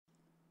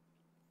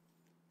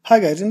Hi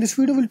guys, in this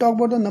video we'll talk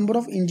about the number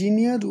of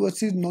engineers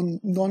versus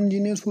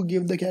non-engineers who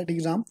give the CAT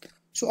exam.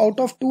 So out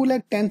of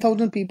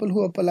 2,10,000 people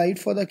who applied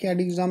for the CAT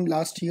exam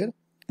last year,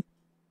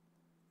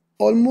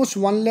 almost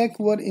 1 lakh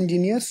were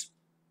engineers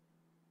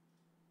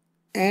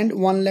and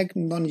 1 lakh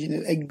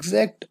non-engineers,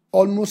 exact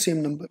almost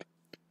same number.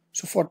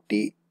 So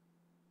 48%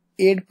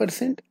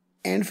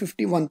 and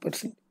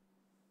 51%.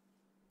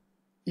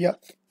 Yeah,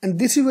 and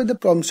this is where the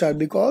problem starts,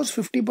 because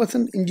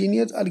 50%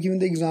 engineers are giving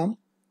the exam.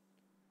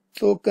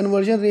 So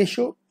conversion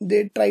ratio,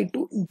 they try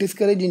to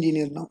discourage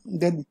engineers now.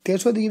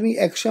 That's why they're giving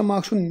extra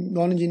marks to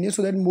non-engineers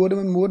so that more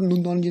and more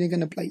non-engineers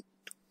can apply.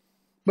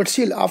 But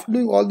still, after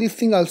doing all these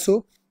things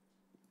also,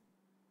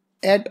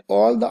 at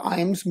all the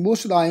IIMs,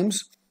 most of the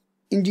IIMs,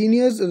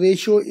 engineers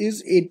ratio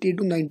is 80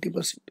 to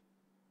 90%.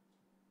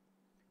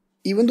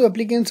 Even though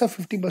applicants are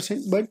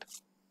 50%, but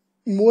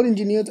more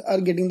engineers are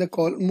getting the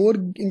call, more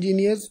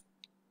engineers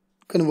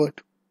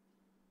convert.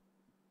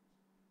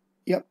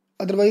 Yeah.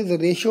 Otherwise, the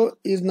ratio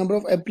is number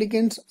of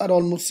applicants are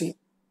almost same.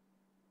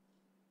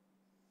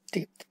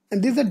 Okay.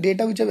 And this is the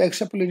data which I've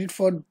extrapolated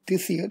for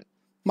this year.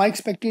 My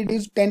expected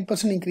is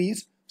 10%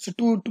 increase. So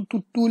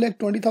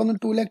 2,20,000,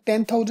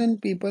 2,10,000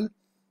 people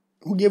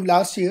who gave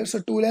last year.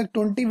 So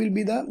 2,20,000 will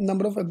be the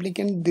number of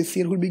applicants this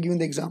year who will be given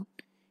the exam.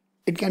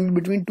 It can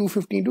be between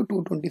 215 to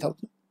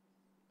 220,000.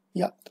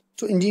 Yeah.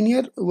 So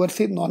engineer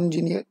versus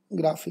non-engineer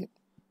graph here.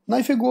 Now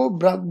if you go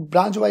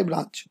branch by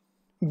branch,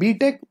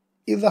 BTech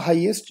is the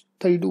highest,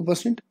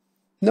 32%.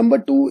 Number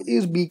 2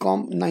 is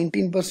BCom,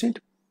 19%,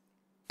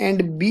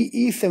 and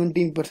BE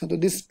 17%. So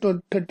this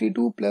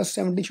 32 plus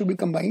 70 should be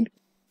combined,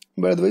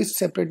 but otherwise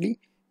separately.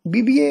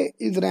 BBA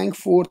is ranked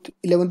 4th,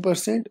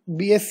 11%,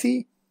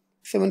 BSc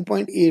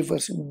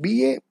 7.8%,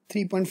 BA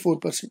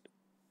 3.4%,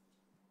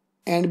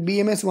 and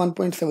BMS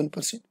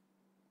 1.7%.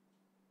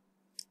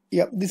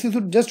 Yeah, this is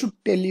just to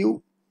tell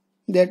you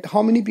that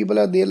how many people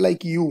are there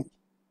like you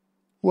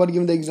who are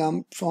giving the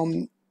exam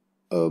from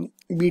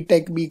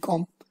BTech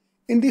BCom.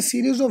 In this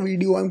series of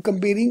video, I'm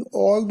comparing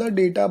all the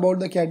data about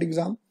the CAT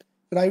exam,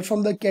 right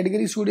from the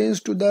category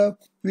students to the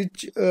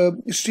which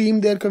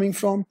stream they're coming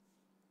from.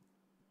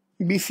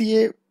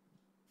 BCA,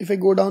 if I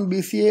go down,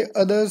 BCA,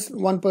 others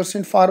 1%,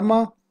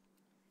 Pharma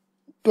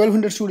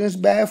 1,200 students,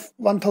 BAF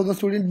 1,000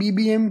 students,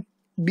 BBM,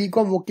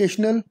 BCom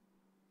vocational,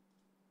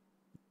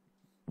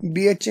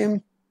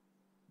 BHM.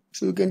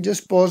 So you can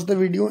just pause the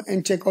video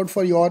and check out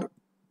for your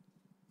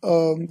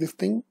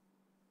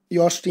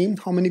your stream,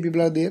 how many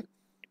people are there.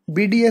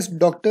 BDS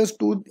doctors,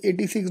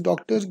 286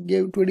 doctors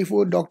gave,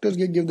 24 doctors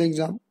give the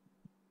exam.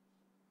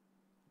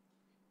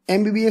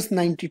 MBBS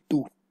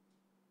 92.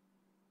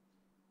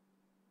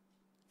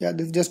 Yeah,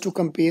 this is just to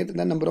compare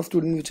the number of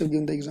students which have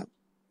given the exam.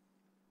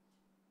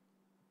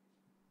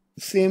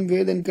 Same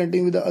way, then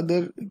continue with the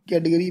other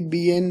category,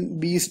 BN,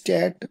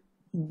 BStat,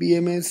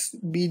 BMS,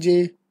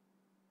 BJ,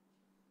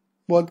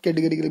 बहुत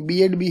category के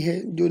B.Ed भी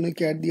है जो ने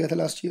cat दिया था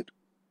last year.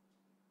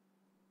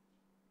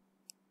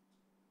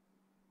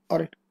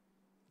 Alright,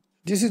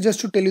 this is just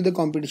to tell you the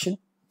competition,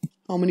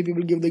 how many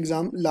people give the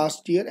exam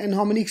last year and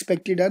how many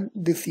expected are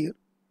this year.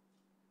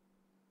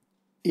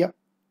 Yep.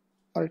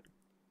 Alright,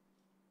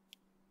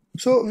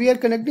 so we are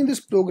connecting this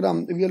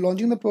program, we are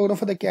launching the program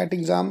for the CAT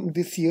exam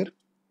this year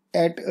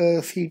at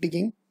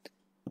IIMking.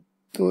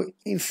 So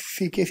in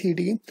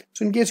IIMking.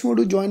 So in case you want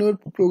to join our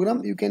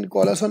program, you can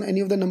call us on any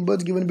of the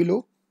numbers given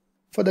below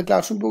for the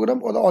classroom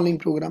program or the online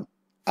program.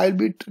 I'll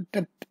be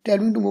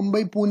traveling to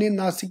Mumbai, Pune,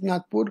 Nashik,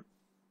 Nagpur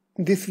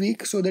this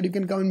week, so that you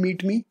can come and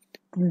meet me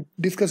to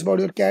discuss about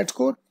your CAT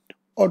score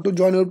or to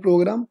join our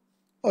program,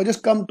 or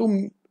just come to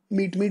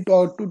meet me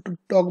to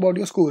talk about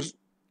your scores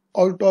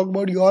or talk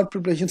about your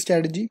preparation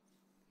strategy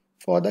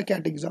for the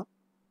CAT exam.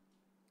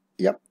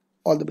 Yep,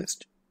 all the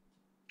best.